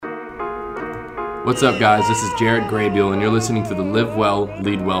What's up, guys? This is Jared Graybiel, and you're listening to the Live Well,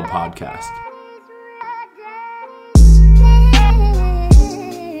 Lead Well podcast.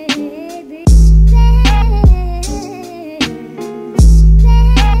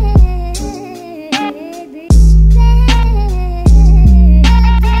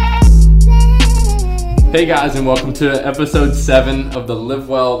 Hey guys, and welcome to episode 7 of the Live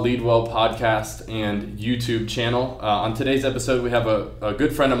Well, Lead Well podcast and YouTube channel. On today's episode, we have a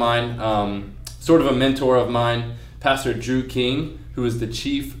good friend of mine, sort of a mentor of mine, Pastor Drew King, who is the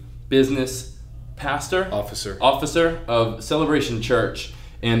Chief Business Officer of Celebration Church.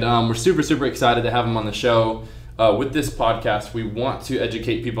 And we're super excited to have him on the show. With this podcast, we want to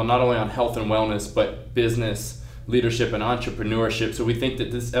educate people not only on health and wellness, but business, leadership, and entrepreneurship. So we think that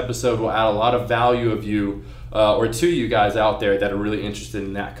this episode will add a lot of value of you or to you guys out there that are really interested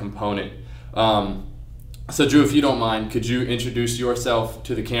in that component. So Drew, if you don't mind, could you introduce yourself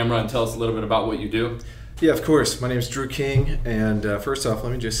to the camera and tell us a little bit about what you do? Yeah, of course. My name is Drew King, and first off,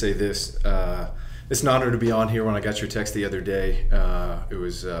 let me just say this. It's an honor to be on here. When I got your text the other day, it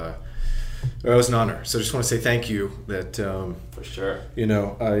was an honor. So I just want to say thank you. That for sure.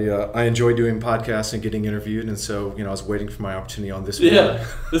 I enjoy doing podcasts and getting interviewed, and so I was waiting for my opportunity on this one. Yeah,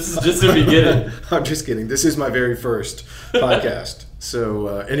 this is just the beginning. I'm just kidding. This is my very first podcast. So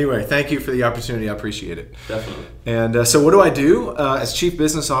anyway, thank you for the opportunity. I appreciate it. Definitely. And so what do I do as Chief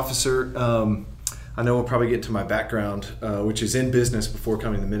Business Officer? I know we'll probably get to my background, which is in business before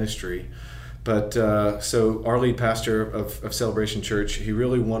coming to ministry. But so our lead pastor of Celebration Church, he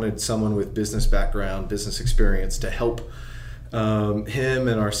really wanted someone with business background, business experience to help him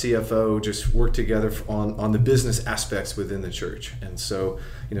and our CFO just work together on the business aspects within the church. And so,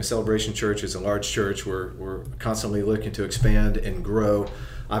 Celebration Church is a large church. We're constantly looking to expand and grow.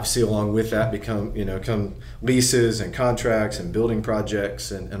 Obviously, along with that come leases and contracts and building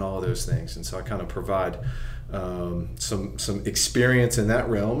projects and all of those things. And so I kind of provide some experience in that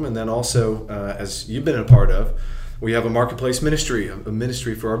realm, and then also as you've been a part of, we have a marketplace ministry, a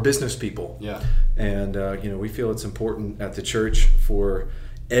ministry for our business people. Yeah. And we feel it's important at the church for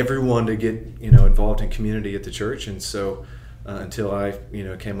everyone to get involved in community at the church. And so until I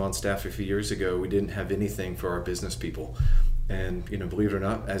came on staff a few years ago, we didn't have anything for our business people. And believe it or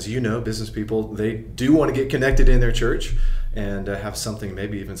not, as business people, they do want to get connected in their church and have something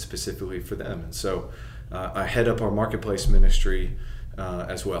maybe even specifically for them. And so I head up our marketplace ministry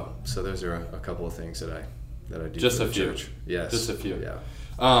as well. So those are a couple of things that I do. Just for a the few. church. Yes. Just a few. Yeah.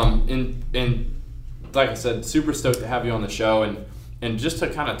 And like I said, super stoked to have you on the show, and just to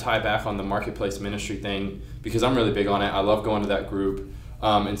kind of tie back on the marketplace ministry thing, because I'm really big on it. I love going to that group.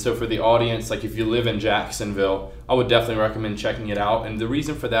 And so for the audience, like if you live in Jacksonville, I would definitely recommend checking it out. And the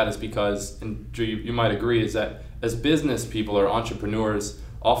reason for that is because, and Drew, you might agree, is that as business people or entrepreneurs,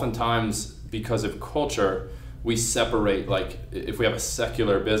 oftentimes because of culture, we separate, like if we have a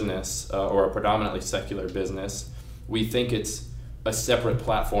secular business or a predominantly secular business, we think it's a separate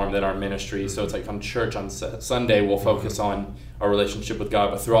platform than our ministry. So it's like on church on Sunday, we'll focus on our relationship with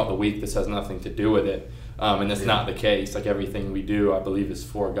God, but throughout the week, this has nothing to do with it. And that's not the case. Like everything we do, I believe, is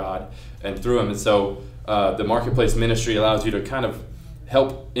for God and through Him. And so the marketplace ministry allows you to kind of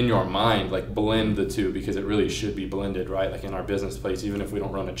help in your mind, like blend the two, because it really should be blended, right? Like in our business place, even if we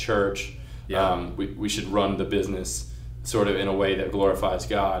don't run a church, we should run the business sort of in a way that glorifies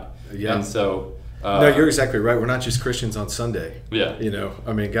God. Yeah. And so no, you're exactly right. We're not just Christians on Sunday. Yeah.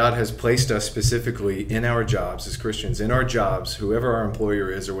 God has placed us specifically in our jobs as Christians, in our jobs, whoever our employer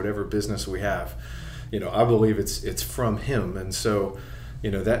is or whatever business we have. I believe it's from Him. And so,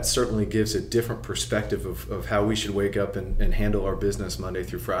 that certainly gives a different perspective of how we should wake up and handle our business Monday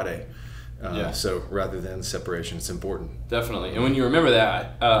through Friday. So rather than separation, it's important. Definitely. And when you remember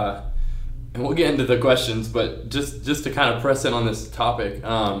that, and we'll get into the questions, but just to kind of press in on this topic,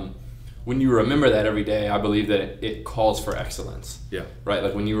 when you remember that every day, I believe that it calls for excellence. Yeah. Right?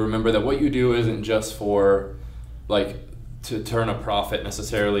 Like when you remember that what you do isn't just for like to turn a profit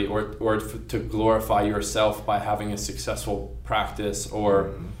necessarily or to glorify yourself by having a successful practice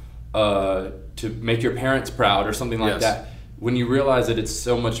or to make your parents proud or something like that. When you realize that it's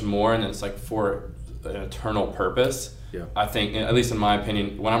so much more and it's like for an eternal purpose, I think, at least in my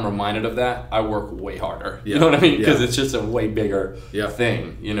opinion, when I'm reminded of that, I work way harder. You know what I mean? Because it's just a way bigger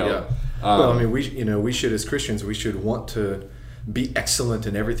thing, Well, we should, as Christians, we should want to be excellent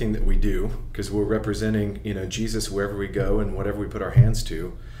in everything that we do because we're representing, Jesus wherever we go and whatever we put our hands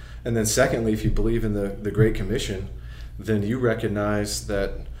to. And then secondly, if you believe in the Great Commission, then you recognize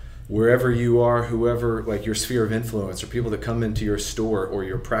that wherever you are, whoever, like your sphere of influence or people that come into your store or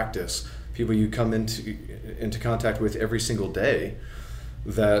your practice, people you come into contact with every single day,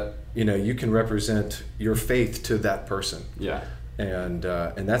 that you can represent your faith to that person. Yeah. And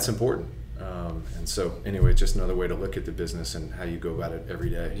that's important. And so anyway, just another way to look at the business and how you go about it every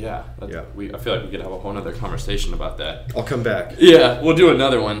day. Yeah. I feel like we could have a whole other conversation about that. I'll come back. Yeah, we'll do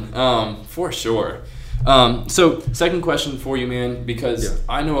another one for sure. So second question for you, man, because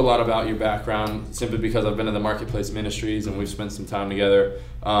I know a lot about your background simply because I've been in the Marketplace Ministries and we've spent some time together.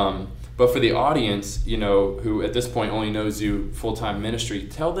 But for the audience, who at this point only knows you full-time ministry,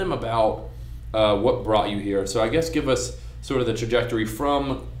 tell them about what brought you here. So I guess give us sort of the trajectory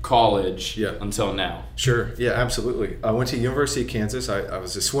from college until now. Sure. Yeah, absolutely. I went to University of Kansas. I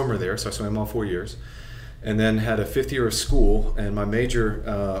was a swimmer there, so I swam all 4 years. And then had a fifth year of school, and my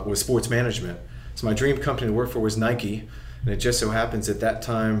major was sports management. So my dream company to work for was Nike. And it just so happens at that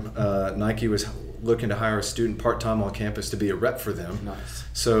time, Nike was looking to hire a student part-time on campus to be a rep for them. Nice.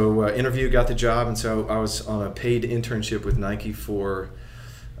 So interview, got the job, and so I was on a paid internship with Nike for,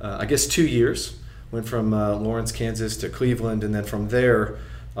 2 years. Went from Lawrence, Kansas to Cleveland, and then from there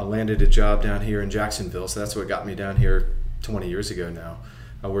I landed a job down here in Jacksonville. So that's what got me down here 20 years ago now.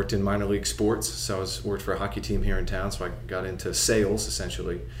 I worked in minor league sports, so I worked for a hockey team here in town, so I got into sales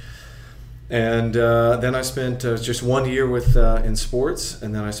essentially. And then I spent just 1 year in sports,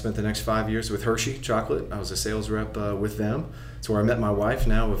 and then I spent the next 5 years with Hershey Chocolate. I was a sales rep with them. It's where I met my wife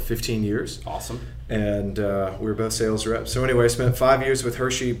now of 15 years. Awesome. And we were both sales reps. So anyway, I spent 5 years with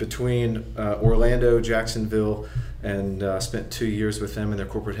Hershey between Orlando, Jacksonville, and spent 2 years with them in their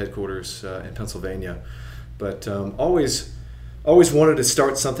corporate headquarters in Pennsylvania. But always wanted to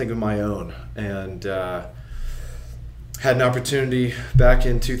start something of my own, and had an opportunity back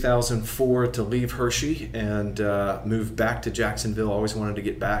in 2004 to leave Hershey and move back to Jacksonville. Always wanted to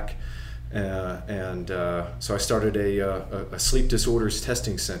get back. So I started a sleep disorders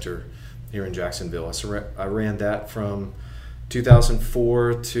testing center here in Jacksonville. I ran that from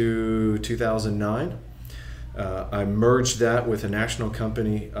 2004 to 2009. I merged that with a national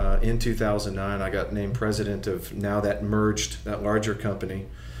company in 2009. I got named president of now that larger company.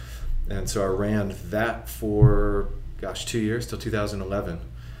 And so I ran that for, 2 years, till 2011.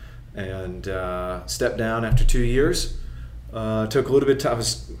 And stepped down after 2 years. Took a little bit of time.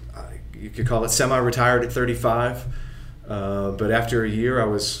 You could call it semi-retired at 35. But after a year, I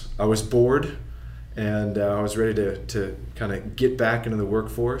was bored, and I was ready to kind of get back into the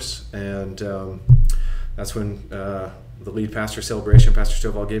workforce. And that's when the lead pastor of Celebration, Pastor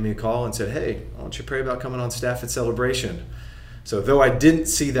Stovall, gave me a call and said, "Hey, why don't you pray about coming on staff at Celebration?" So though I didn't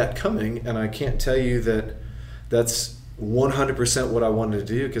see that coming, and I can't tell you that that's 100% what I wanted to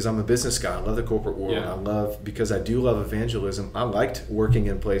do, because I'm a business guy. I love the corporate world. Yeah. Because I do love evangelism. I liked working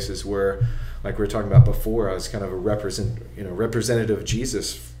in places where, like we were talking about before, I was kind of a representative of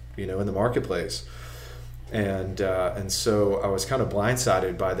Jesus, in the marketplace. And so I was kind of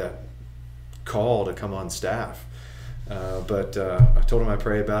blindsided by that call to come on staff. But I told him I'd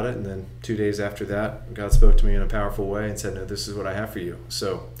pray about it, and then 2 days after that, God spoke to me in a powerful way and said, "No, this is what I have for you."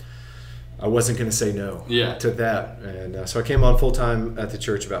 So I wasn't going to say no to that. And so I came on full-time at the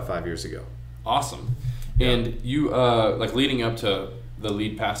church about 5 years ago. Awesome. And you, leading up to the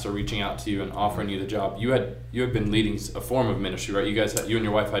lead pastor reaching out to you and offering you the job, you had been leading a form of ministry, right? You and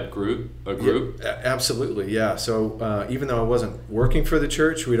your wife had a group? Yeah, absolutely, yeah. So even though I wasn't working for the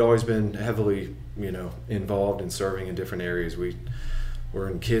church, we'd always been heavily, involved in serving in different areas. We were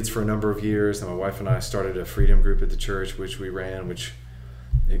in kids for a number of years, and my wife and I started a freedom group at the church, which we ran, which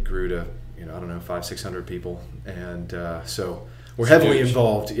it grew to 500-600 people, and so we're heavily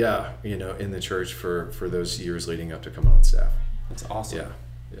involved, in the church for those years leading up to coming on staff. That's awesome.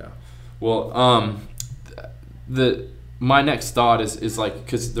 Yeah. Well, my next thought is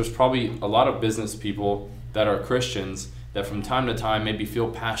because there's probably a lot of business people that are Christians that from time to time maybe feel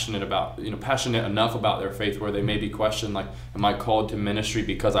passionate enough about their faith where they maybe question, am I called to ministry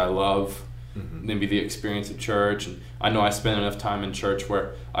because I love maybe the experience of church? And I know I spend enough time in church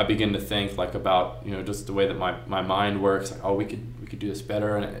where I begin to think about just the way that my mind works, we could do this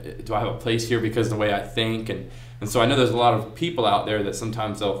better, and do I have a place here because of the way I think? And so I know there's a lot of people out there that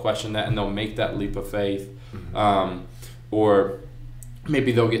sometimes they'll question that and they'll make that leap of faith, or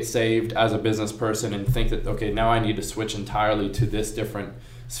maybe they'll get saved as a business person and think that, okay, now I need to switch entirely to this different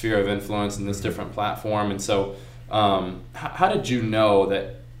sphere of influence and this different platform. And so how did you know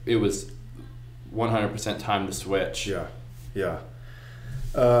that it was 100% time to switch? Yeah.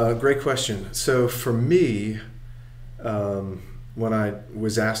 Great question. So for me, when I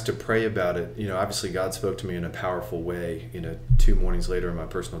was asked to pray about it, obviously God spoke to me in a powerful way, 2 mornings later in my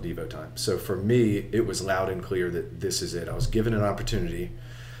personal Devo time. So for me, it was loud and clear that this is it. I was given an opportunity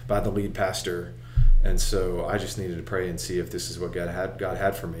by the lead pastor And so I just needed to pray and see if this is what God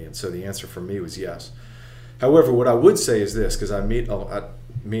had for me. And so the answer for me was yes. However, what I would say is this, because I meet a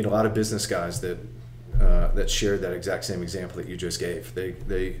lot of business guys that shared that exact same example that you just gave.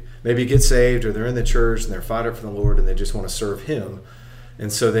 They maybe get saved, or they're in the church and they're fired up for the Lord and they just want to serve Him.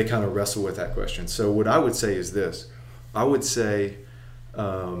 And so they kind of wrestle with that question. So what I would say is this. I would say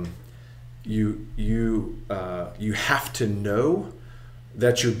you have to know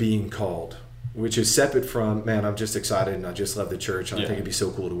that you're being called, which is separate from, man, I'm just excited and I just love the church and I think it'd be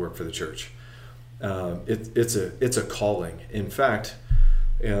so cool to work for the church. It's a calling. In fact,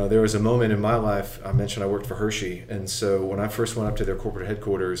 there was a moment in my life, I mentioned I worked for Hershey, and so when I first went up to their corporate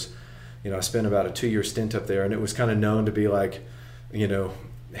headquarters, I spent about a 2-year stint up there, and it was kind of known to be like,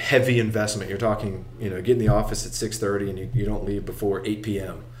 heavy investment. You're talking, get in the office at 6:30 and you don't leave before 8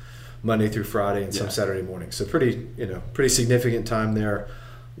 p.m. Monday through Friday and some Saturday morning. So pretty significant time there.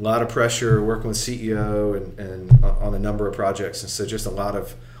 A lot of pressure, working with CEO and on a number of projects, and so just a lot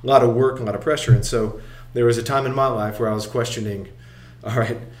of work, a lot of pressure. And so there was a time in my life where I was questioning, all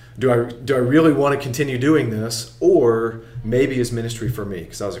right, do I really want to continue doing this, or maybe is ministry for me?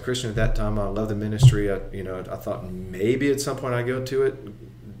 Because I was a Christian at that time. I loved the ministry. I thought maybe at some point I'd go to it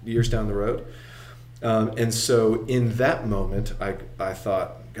years down the road. And so in that moment, I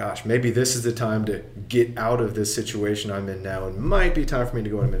thought, gosh, maybe this is the time to get out of this situation I'm in now. It might be time for me to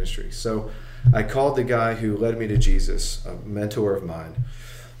go into ministry. So I called the guy who led me to Jesus, a mentor of mine.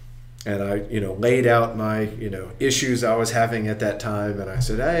 And I, laid out my, issues I was having at that time. And I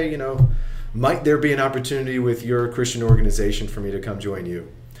said, hey, might there be an opportunity with your Christian organization for me to come join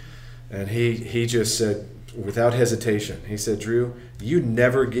you? And he just said, without hesitation, he said, Drew, you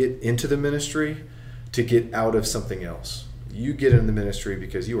never get into the ministry to get out of something else. You get in the ministry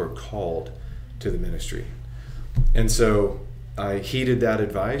because you are called to the ministry. And so I heeded that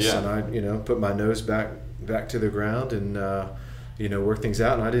advice, and I, put my nose back to the ground and, worked things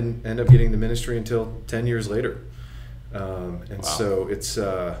out. And I didn't end up getting the ministry until 10 years later. So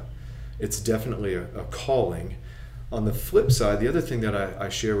it's definitely a calling. On the flip side, the other thing that I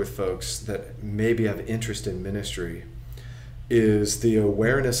share with folks that maybe have interest in ministry is the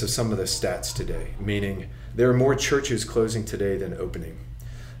awareness of some of the stats today, meaning there are more churches closing today than opening.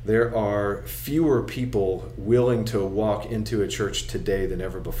 There are fewer people willing to walk into a church today than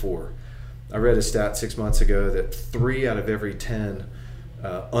ever before. I read a stat 6 months ago that 3 out of every 10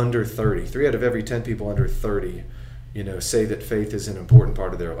 under 30, 3 out of every 10 people under 30, say that faith is an important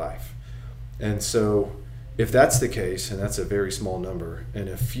part of their life. And so if that's the case, and that's a very small number, and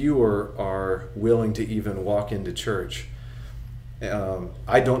if fewer are willing to even walk into church,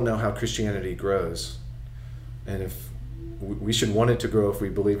 I don't know how Christianity grows. And if we should want it to grow if we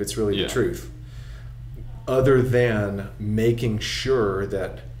believe it's really the truth, other than making sure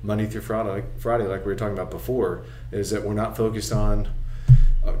that Monday through Friday, like we were talking about before, is that we're not focused on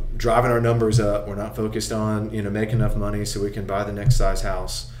driving our numbers up. We're not focused on making enough money so we can buy the next size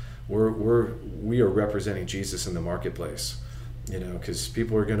house. We are representing Jesus in the marketplace, because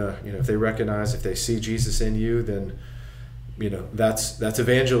people are gonna, if they see Jesus in you, then that's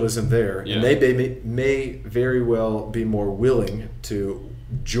evangelism there. And they may very well be more willing to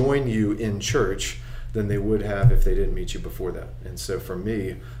join you in church than they would have if they didn't meet you before that. And so for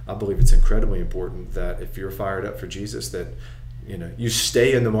me, I believe it's incredibly important that if you're fired up for Jesus, that you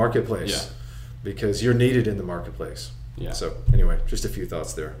stay in the marketplace, because you're needed in the marketplace. Yeah. So anyway, just a few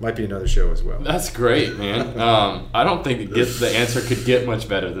thoughts there. Might be another show as well. That's great, man. I don't think the answer could get much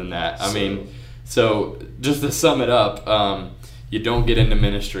better than that. I mean, so just to sum it up, you don't get into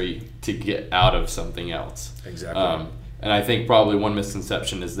ministry to get out of something else. Exactly. And I think probably one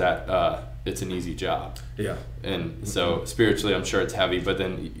misconception is that it's an easy job. Yeah. And so spiritually, I'm sure it's heavy, but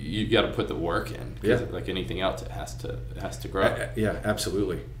then you got to put the work in. Yeah. Like anything else, it has to grow. Yeah,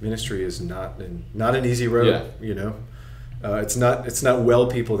 absolutely. Ministry is not an easy road. Yeah. It's not well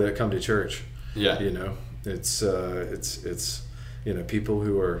people that come to church. Yeah. It's people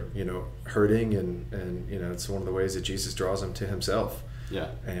who are hurting, and it's one of the ways that Jesus draws them to Himself. Yeah.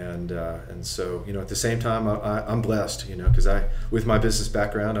 And so at the same time, I'm blessed, because with my business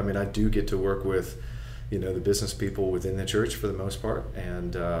background, I do get to work with the business people within the church for the most part,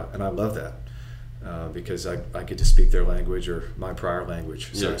 and I love that because I get to speak their language, or my prior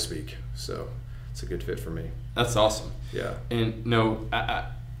language, so to speak. So it's a good fit for me. That's awesome. Yeah. And now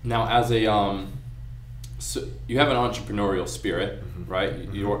as a so you have an entrepreneurial spirit, right?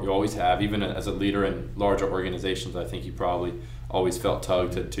 You always have, even as a leader in larger organizations. I think you probably always felt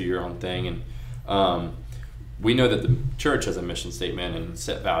tugged to your own thing. And we know that the church has a mission statement and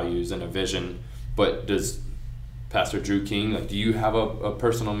set values and a vision, but does Pastor Drew King. Like, do you have a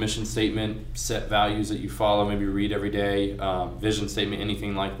personal mission statement, set values that you follow, maybe read every day, vision statement,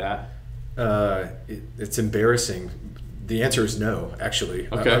 anything like that? It's embarrassing. The answer is no, actually.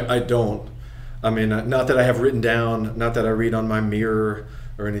 Okay. I don't. I mean, not that I have written down, not that I read on my mirror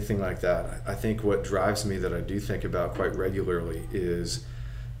or anything like that. I think what drives me, that I do think about quite regularly, is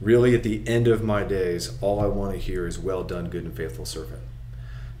really at the end of my days, all I want to hear is, well done, good and faithful servant.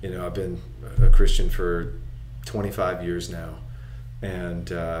 I've been a Christian for 25 years now.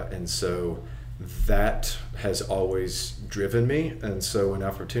 And so that has always driven me. And so when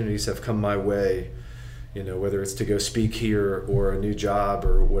opportunities have come my way, whether it's to go speak here or a new job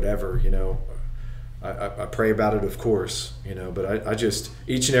or whatever, I pray about it, of course, but I just,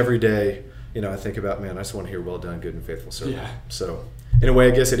 each and every day, I think about, man, I just want to hear, well done, good and faithful servant. Yeah. So in a way,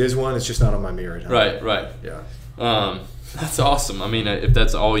 I guess it is one. It's just not on my mirror at home. Right. Yeah. That's awesome. I mean, if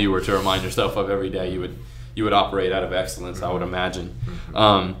that's all you were to remind yourself of every day, you would operate out of excellence, mm-hmm. I would imagine.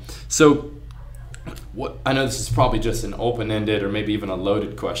 Mm-hmm. So I know this is probably just an open-ended or maybe even a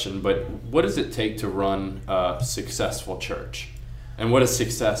loaded question, but what does it take to run a successful church? And what is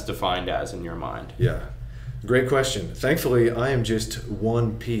success defined as in your mind? Yeah, great question. Thankfully, I am just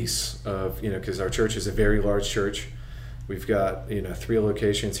one piece of, because our church is a very large church. We've got, 3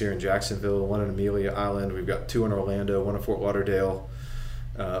 locations here in Jacksonville, 1 in Amelia Island. We've got 2 in Orlando, 1 in Fort Lauderdale,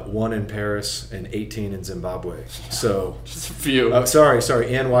 1 in Paris, and 18 in Zimbabwe. So just a few.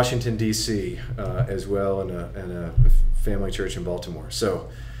 And Washington, D.C. As well, and a family church in Baltimore. So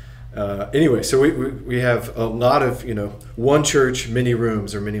anyway, so we have a lot of, one church, many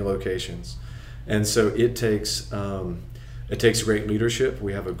rooms or many locations. And so it takes great leadership.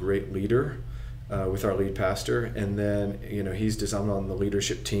 We have a great leader with our lead pastor, and then he's designed on the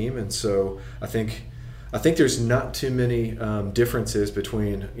leadership team. And so I think there's not too many differences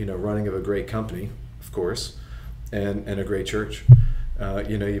between running of a great company, of course, and a great church.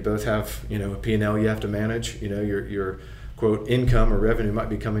 You both have a P&L you have to manage. Your quote income or revenue might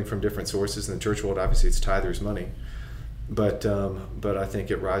be coming from different sources. In the church world, obviously it's tithers' money, but I think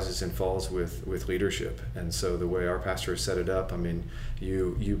it rises and falls with leadership. And so the way our pastor has set it up, I mean,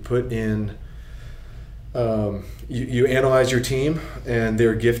 you put in. You analyze your team and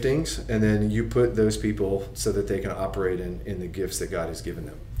their giftings, and then you put those people so that they can operate in the gifts that God has given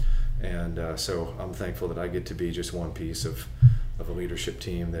them. And so I'm thankful that I get to be just one piece of a leadership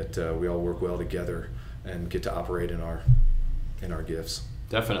team, that we all work well together and get to operate in our gifts.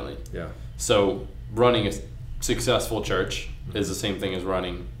 Definitely. Yeah. So running a successful church is the same thing as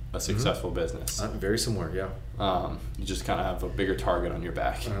running a successful mm-hmm. business. Very similar, yeah. You just kind of have a bigger target on your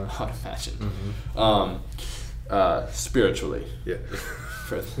back, I would imagine. Mm-hmm. Spiritually, yeah,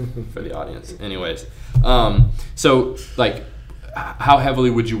 for the audience. Anyways, so like, how heavily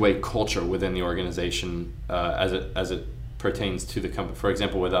would you weigh culture within the organization as it pertains to the company? For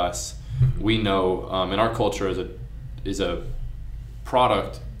example, with us, mm-hmm. we know, and our culture is a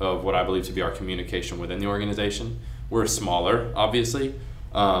product of what I believe to be our communication within the organization. We're smaller, obviously.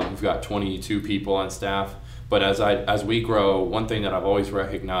 We've got 22 people on staff. But as we grow, one thing that I've always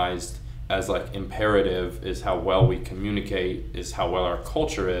recognized as like imperative is how well we communicate, is how well our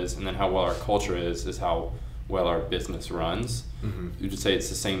culture is, and then how well our culture is how well our business runs. Mm-hmm. Would you say it's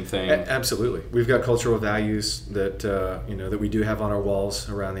the same thing? Absolutely. We've got cultural values that that we do have on our walls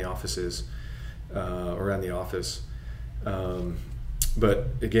around the offices, around the office. But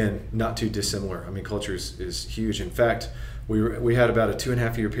again, not too dissimilar. I mean, culture is huge. In fact, we had about a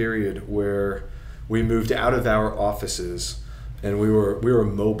 2.5 year period where we moved out of our offices, and we were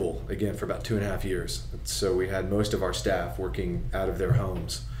mobile again for about 2.5 years. So we had most of our staff working out of their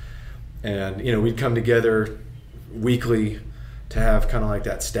homes, and we'd come together weekly to have kind of like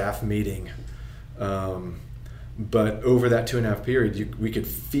that staff meeting. But over that 2.5 period, we could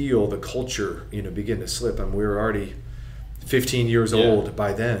feel the culture begin to slip. I mean, we were already 15 years old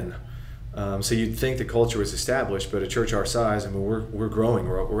by then. So you'd think the culture was established, but a church our size, I mean, we're growing.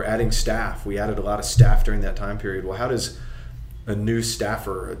 We're adding staff. We added a lot of staff during that time period. Well, how does a new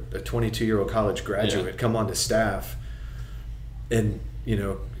staffer, a 22-year-old college graduate, come onto staff? And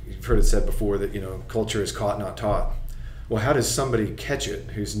you've heard it said before that culture is caught, not taught. Well, how does somebody catch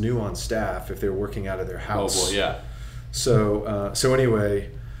it who's new on staff if they're working out of their house? Oh boy, yeah. So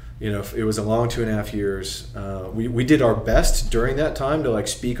anyway. It was a long 2.5 years. We did our best during that time to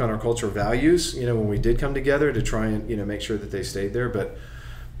speak on our cultural values, when we did come together, to try and, make sure that they stayed there. But,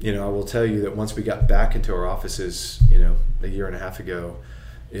 I will tell you that once we got back into our offices, a year and a half ago,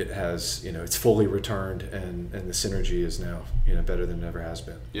 it has, it's fully returned, and the synergy is now, better than it ever has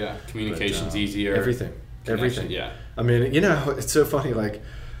been. Yeah. Communication's easier. Everything. Yeah. I mean, it's so funny,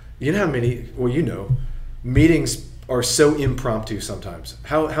 how many, meetings are so impromptu sometimes.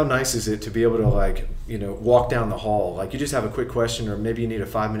 How nice is it to be able to, like, walk down the hall, like you just have a quick question, or maybe you need a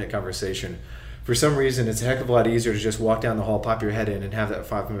 5-minute conversation. For some reason, it's a heck of a lot easier to just walk down the hall, pop your head in, and have that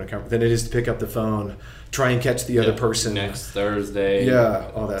 5-minute conversation than it is to pick up the phone, try and catch the other person. Next Thursday. Yeah,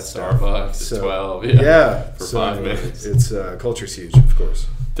 all that Starbucks stuff. at 12. For 5 minutes. It's culture's huge, of course.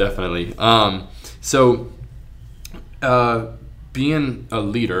 Definitely. Being a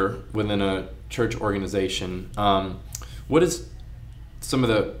leader within a church organization, what is some of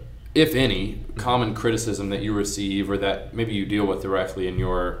the, if any, common criticism that you receive or that maybe you deal with directly in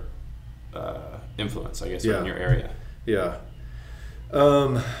your influence, I guess, or in your area? Yeah.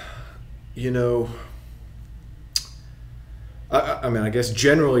 I mean, I guess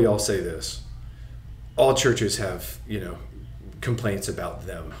generally I'll say this. All churches have, complaints about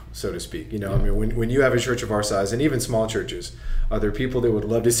them, so to speak. I mean, when you have a church of our size, and even small churches, are there people that would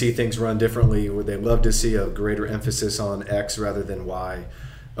love to see things run differently? Would they love to see a greater emphasis on X rather than Y?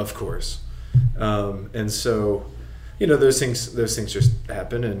 Of course. And so, those things just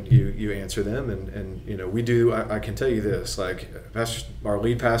happen, and you answer them, and we do. I can tell you this: like our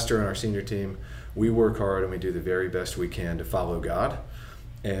lead pastor and our senior team, we work hard and we do the very best we can to follow God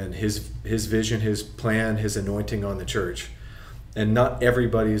and His vision, His plan, His anointing on the church. And not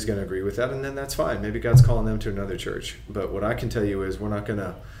everybody is going to agree with that, and then that's fine. Maybe God's calling them to another church. But what I can tell you is we're not going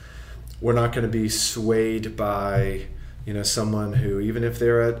to be swayed by someone who, even if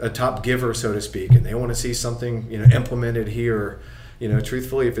they're a top giver, so to speak, and they want to see something implemented here.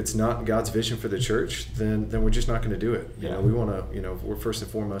 Truthfully, if it's not God's vision for the church, then we're just not going to do it. We want to, we're first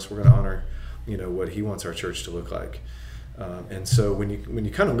and foremost, we're going to honor what He wants our church to look like. And so when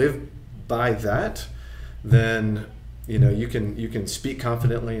you kind of live by that, then you can speak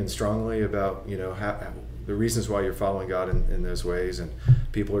confidently and strongly about how, the reasons why you're following God in those ways, and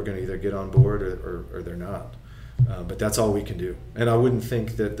people are going to either get on board or they're not. But that's all we can do. And I wouldn't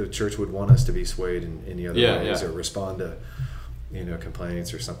think that the church would want us to be swayed in any other ways or respond to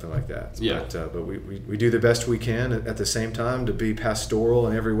complaints or something like that. But we do the best we can at the same time to be pastoral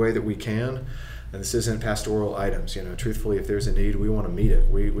in every way that we can. And this isn't pastoral items. Truthfully, if there's a need, we want to meet it.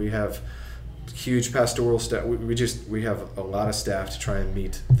 We have huge pastoral staff. We have a lot of staff to try and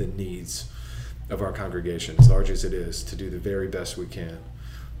meet the needs of our congregation, as large as it is, to do the very best we can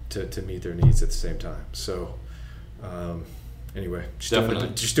to meet their needs at the same time. So anyway,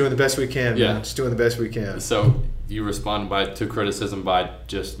 just doing the best we can. Yeah, man. Just doing the best we can. So you respond to criticism by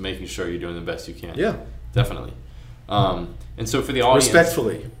just making sure you're doing the best you can. Yeah, definitely. And so for the audience,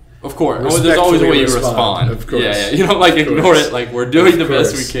 respectfully. Of course. There's always a way you respond. Of course. Yeah. You don't ignore it. Like, we're doing the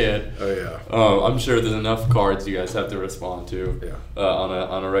best we can. Oh, yeah. I'm sure there's enough cards you guys have to respond to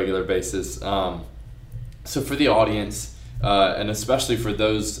on a regular basis. So for the audience, and especially for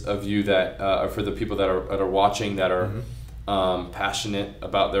those of you that, or for the people that are watching that are passionate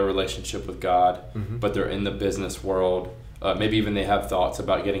about their relationship with God, but they're in the business world, maybe even they have thoughts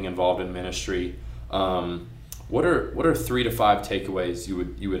about getting involved in ministry. What are 3 to 5 takeaways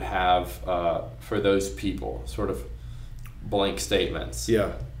you would have for those people? Sort of blank statements.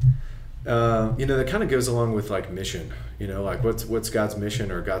 Yeah, that kind of goes along with like mission. Like what's God's mission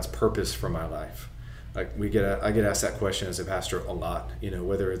or God's purpose for my life? Like I get asked that question as a pastor a lot.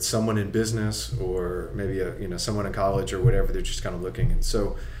 Whether it's someone in business or maybe someone in college or whatever, they're just kind of looking. And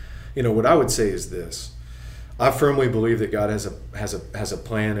so, what I would say is this. I firmly believe that God has a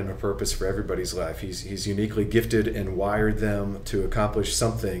plan and a purpose for everybody's life. He's uniquely gifted and wired them to accomplish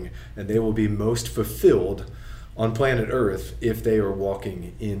something, and they will be most fulfilled on planet Earth if they are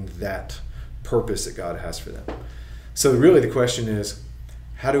walking in that purpose that God has for them. So really the question is,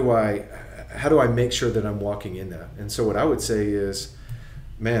 how do I make sure that I'm walking in that? And so what I would say is,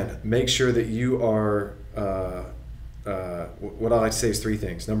 make sure that you are what I like to say is 3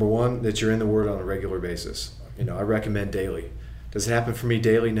 things. Number 1, that you're in the Word on a regular basis. I recommend daily. Does it happen for me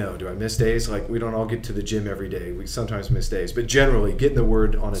daily? No. Do I miss days? Like, we don't all get to the gym every day. We sometimes miss days. But generally, get in the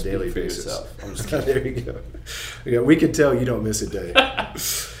Word on a daily basis. I'm just kidding. There you go. Yeah, we can tell you don't miss a day.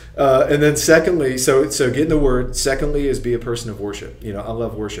 And then secondly, so get in the Word. Secondly is be a person of worship. I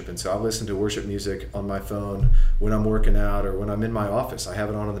love worship. And so I listen to worship music on my phone when I'm working out or when I'm in my office. I have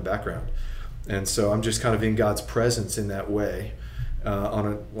it on in the background. And so I'm just kind of in God's presence in that way on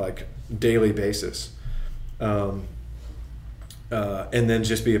a daily basis. And then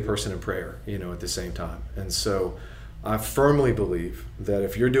just be a person in prayer, at the same time. And so I firmly believe that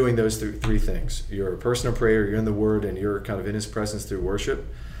if you're doing those 3 things, you're a person of prayer, you're in the Word, and you're kind of in His presence through worship,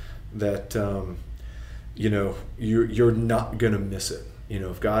 that, you're not going to miss it.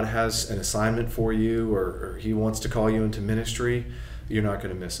 If God has an assignment for you or He wants to call you into ministry, you're not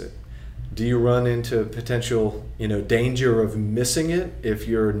going to miss it. Do you run into potential, danger of missing it if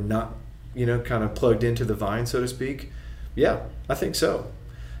you're not, kind of plugged into the vine, so to speak? Yeah, I think so.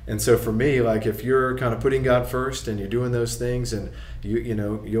 And so for me, like if you're kind of putting God first and you're doing those things, and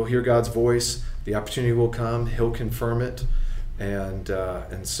you'll hear God's voice, the opportunity will come, He'll confirm it. And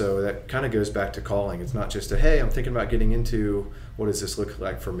so that kind of goes back to calling. It's not just hey, I'm thinking about getting into, what does this look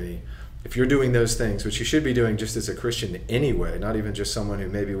like for me? If you're doing those things, which you should be doing just as a Christian anyway, not even just someone who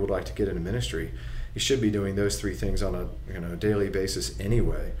maybe would like to get into ministry, you should be doing those three things on a daily basis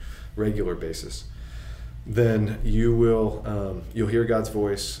anyway, regular basis. Then you'll hear God's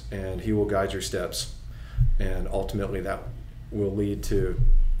voice, and He will guide your steps, and ultimately that will lead to,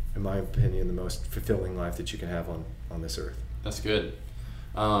 in my opinion, the most fulfilling life that you can have on this earth. That's good.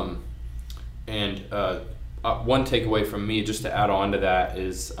 One takeaway from me, just to add on to that,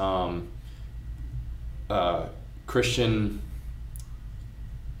 is Christian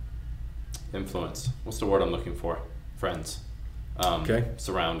influence. What's the word I'm looking for? Friends.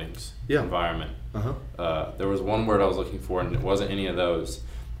 Surroundings. Yeah. Environment. Uh-huh. There was one word I was looking for, and it wasn't any of those.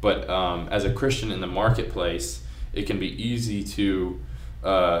 But as a Christian in the marketplace, it can be easy to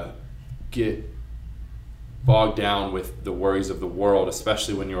get bogged down with the worries of the world,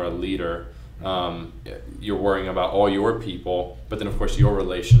 especially when you're a leader. You're worrying about all your people, but then of course your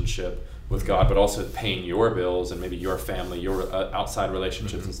relationship with God, but also paying your bills and maybe your family, your outside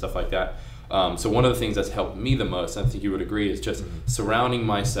relationships and stuff like that. So one of the things that's helped me the most, I think you would agree, is just surrounding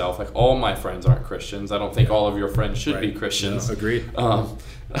myself. Like, all my friends aren't Christians. I don't think all of your friends should be Christians. No, agreed.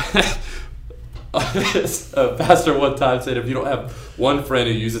 Pastor one time said, if you don't have one friend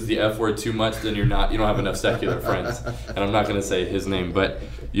who uses the F word too much, then you don't have enough secular friends. And I'm not going to say his name, but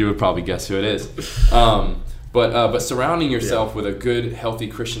you would probably guess who it is. But surrounding yourself with a good, healthy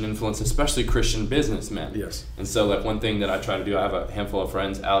Christian influence, especially Christian businessmen. Yes. And so, like, one thing that I try to do, I have a handful of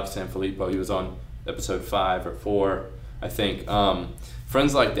friends. Alex Sanfilippo, he was on episode 5 or 4, I think.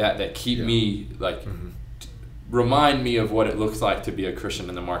 Friends like that keep me, like, remind me of what it looks like to be a Christian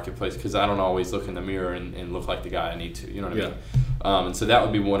in the marketplace, because I don't always look in the mirror and look like the guy I need to. You know what I mean? And so that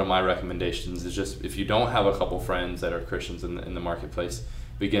would be one of my recommendations, is just, if you don't have a couple friends that are Christians in the marketplace,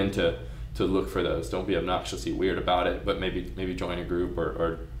 begin to look for those. Don't be obnoxiously weird about it, but maybe join a group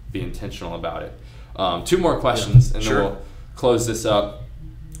or be intentional about it. 2 more questions, and then we'll close this up.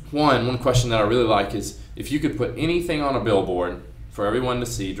 One question that I really like is, if you could put anything on a billboard for everyone to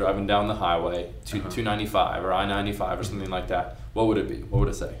see driving down the highway, 295 or I-95 or something like that, what would it be? What would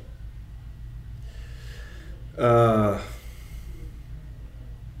it say?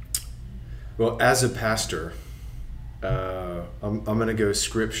 Well, as a pastor, I'm going to go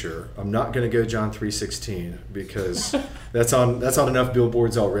scripture. I'm not going to go John 3:16, because that's on enough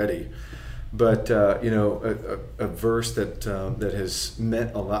billboards already. But a verse that has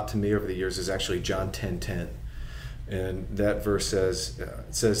meant a lot to me over the years is actually John 10:10. And that verse says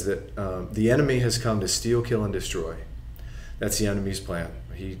that the enemy has come to steal, kill, and destroy. That's the enemy's plan.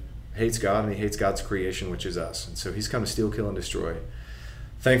 He hates God, and he hates God's creation, which is us. And so he's come to steal, kill, and destroy.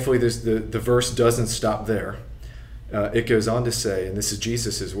 Thankfully, the verse doesn't stop there. It goes on to say, and this is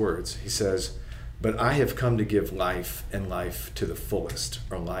Jesus' words, he says, "But I have come to give life, and life to the fullest,"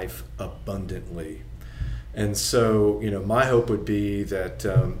 or life abundantly. And so, my hope would be that,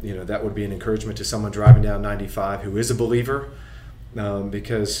 that would be an encouragement to someone driving down 95 who is a believer,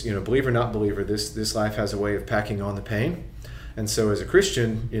 because, believer, not believer, this life has a way of packing on the pain. And so as a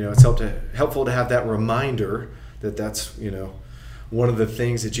Christian, it's helpful to have that reminder that that's, one of the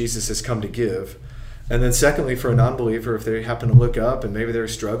things that Jesus has come to give. And then secondly, for a non-believer, if they happen to look up and maybe they're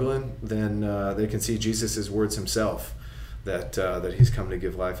struggling, then they can see Jesus' words himself, that he's come to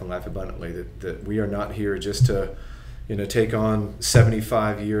give life and life abundantly, that we are not here just to take on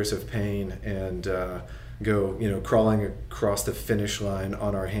 75 years of pain and go crawling across the finish line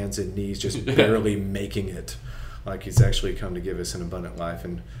on our hands and knees, just barely making it. Like, he's actually come to give us an abundant life,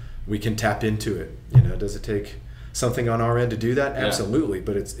 and we can tap into it. Does it take something on our end to do that? Absolutely,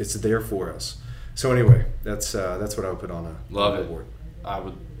 but it's there for us. So anyway, that's what I would put on a billboard. I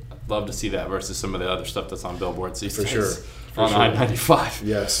would love to see that versus some of the other stuff that's on billboards these days. For sure. I-95.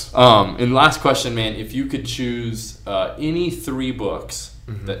 Yes. And last question, man, if you could choose any 3 books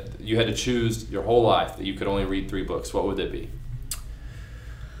that you had to choose your whole life, that you could only read 3 books, what would it be?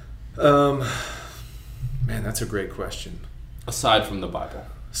 Man, that's a great question. Aside from the Bible.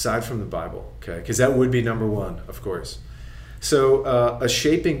 Aside from the Bible, okay, because that would be number 1, of course. So a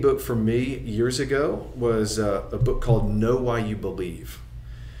shaping book for me years ago was a book called Know Why You Believe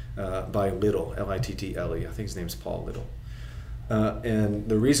by Little, L-I-T-T-L-E. I think his name's Paul Little. And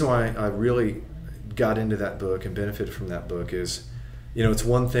the reason why I really got into that book and benefited from that book is it's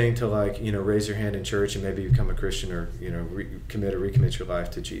one thing to raise your hand in church and maybe become a Christian or, recommit your life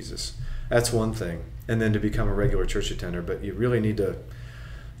to Jesus. That's one thing. And then to become a regular church attender. But you really need to,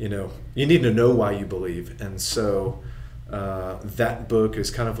 you need to know why you believe. And so that book is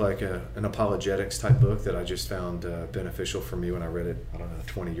kind of like an apologetics type book that I just found beneficial for me when I read it,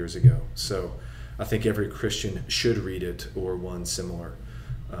 20 years ago. So I think every Christian should read it or one similar.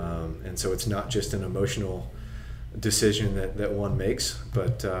 And so it's not just an emotional decision that one makes,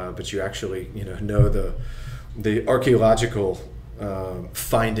 but you actually know the archaeological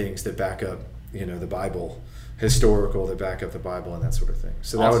findings that back up the Bible, historical that back up the Bible and that sort of thing.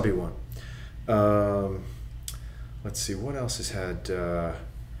 So that would be one. Let's see what else has had.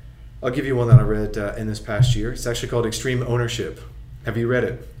 I'll give you one that I read in this past year. It's actually called Extreme Ownership. Have you read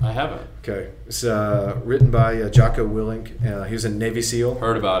it? I haven't. Okay. It's written by Jocko Willink. He was a Navy SEAL.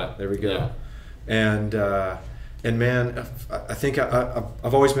 Heard about it. There we go. Yeah. And man, I think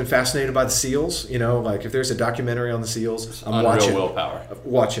I've always been fascinated by the SEALs. If there's a documentary on the SEALs, I'm watching. Willpower.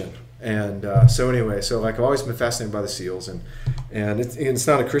 Watching. And so I've always been fascinated by the SEALs. And it's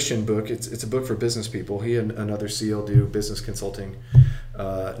not a Christian book. It's a book for business people. He and another SEAL do business consulting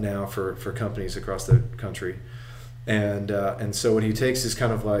now for companies across the country. And so what he takes is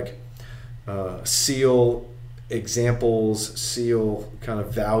kind of like SEAL examples, SEAL kind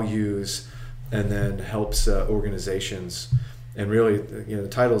of values, and then helps organizations. And really, the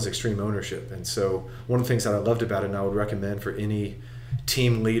title is Extreme Ownership. And so one of the things that I loved about it, and I would recommend for any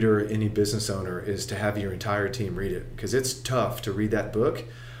team leader, any business owner, is to have your entire team read it, because it's tough to read that book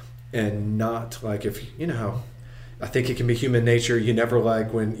and not I think it can be human nature. You never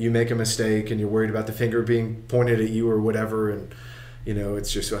when you make a mistake and you're worried about the finger being pointed at you or whatever. And,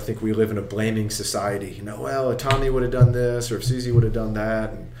 it's just, I think we live in a blaming society. Well, if Tommy would have done this or if Susie would have done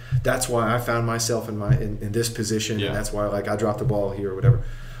that. And that's why I found myself in this position. Yeah. And that's why I dropped the ball here or whatever.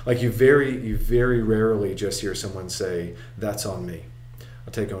 You very rarely just hear someone say, that's on me.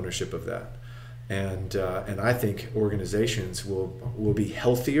 I'll take ownership of that. And I think organizations will be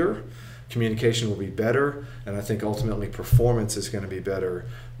healthier. Communication will be better, and I think ultimately performance is going to be better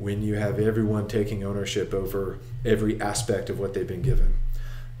when you have everyone taking ownership over every aspect of what they've been given.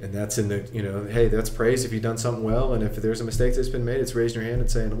 And that's in the, hey, that's praise if you've done something well, and if there's a mistake that's been made, it's raising your hand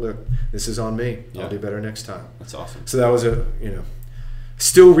and saying, look, this is on me. Yeah. I'll do better next time. That's awesome. So that was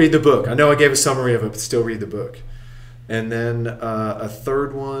still read the book. I know I gave a summary of it, but still read the book. And then a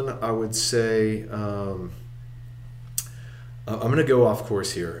third one, I would say, I'm going to go off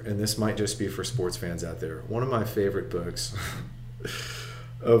course here, and this might just be for sports fans out there. One of my favorite books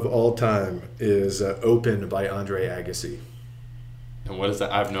of all time is Open by Andre Agassi. And what is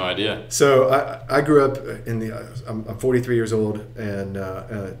that? I have no idea. So I grew up I'm 43 years old and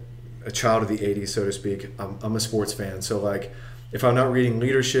a child of the 80s, so to speak. I'm a sports fan. So if I'm not reading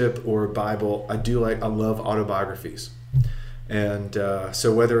leadership or Bible, I love autobiographies. And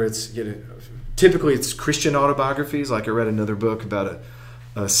so whether it's, typically it's Christian autobiographies. I read another book about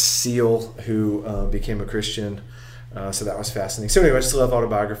a SEAL who became a Christian. So that was fascinating. So anyway, I just love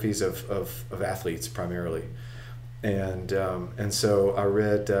autobiographies of athletes primarily. And so I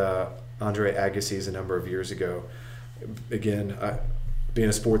read Andre Agassi's a number of years ago. Again, being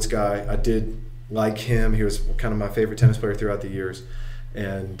a sports guy, I did like him. He was kind of my favorite tennis player throughout the years.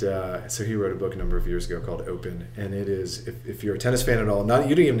 And so he wrote a book a number of years ago called Open. And it is, if you're a tennis fan at all,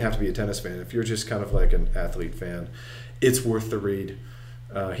 you don't even have to be a tennis fan. If you're just kind of like an athlete fan, it's worth the read.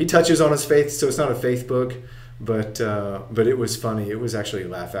 He touches on his faith, so it's not a faith book, but it was funny. It was actually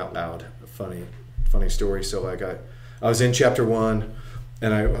laugh out loud, funny story. So I was in chapter 1,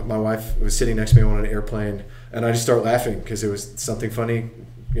 and my wife was sitting next to me on an airplane, and I just started laughing because it was something funny.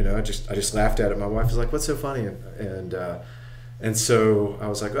 I just laughed at it. My wife was like, "What's so funny?" And so I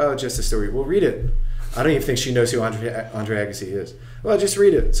was like, "Oh, just a story." Well, read it. I don't even think she knows who Andre Agassi is. Well, just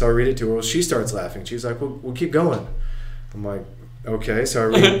read it. So I read it to her. Well, she starts laughing. She's like, "Well, we'll keep going." I'm like, "Okay." So I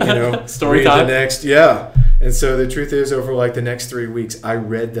read, story time. The next, yeah. And so the truth is, over the next 3 weeks, I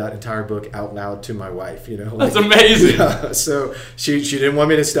read that entire book out loud to my wife. That's amazing. Yeah. So she didn't want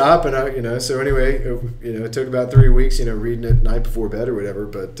me to stop, and so anyway, it took about 3 weeks, reading it night before bed or whatever,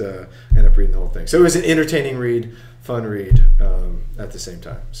 but ended up reading the whole thing. So it was an entertaining read, fun read at the same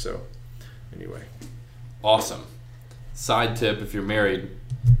time. So anyway, awesome. Side tip: if you're married,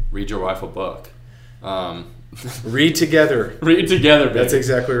 read your wife a book. Read together. Read together, baby. That's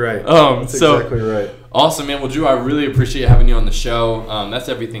exactly right. That's exactly right. Awesome, man. Well, Drew, I really appreciate having you on the show. That's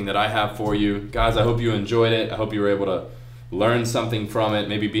everything that I have for you. Guys, I hope you enjoyed it. I hope you were able to learn something from it,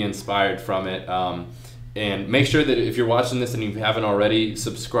 maybe be inspired from it. And make sure that if you're watching this and you haven't already,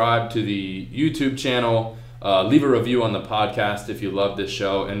 subscribe to the YouTube channel. Leave a review on the podcast if you love this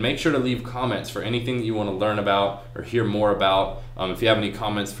show, and make sure to leave comments for anything that you want to learn about or hear more about. If you have any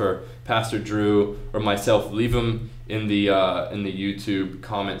comments for Pastor Drew or myself, leave them in the YouTube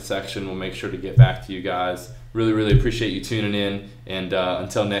comment section. We'll make sure to get back to you guys. Really, really appreciate you tuning in, and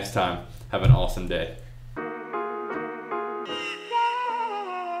until next time, have an awesome day.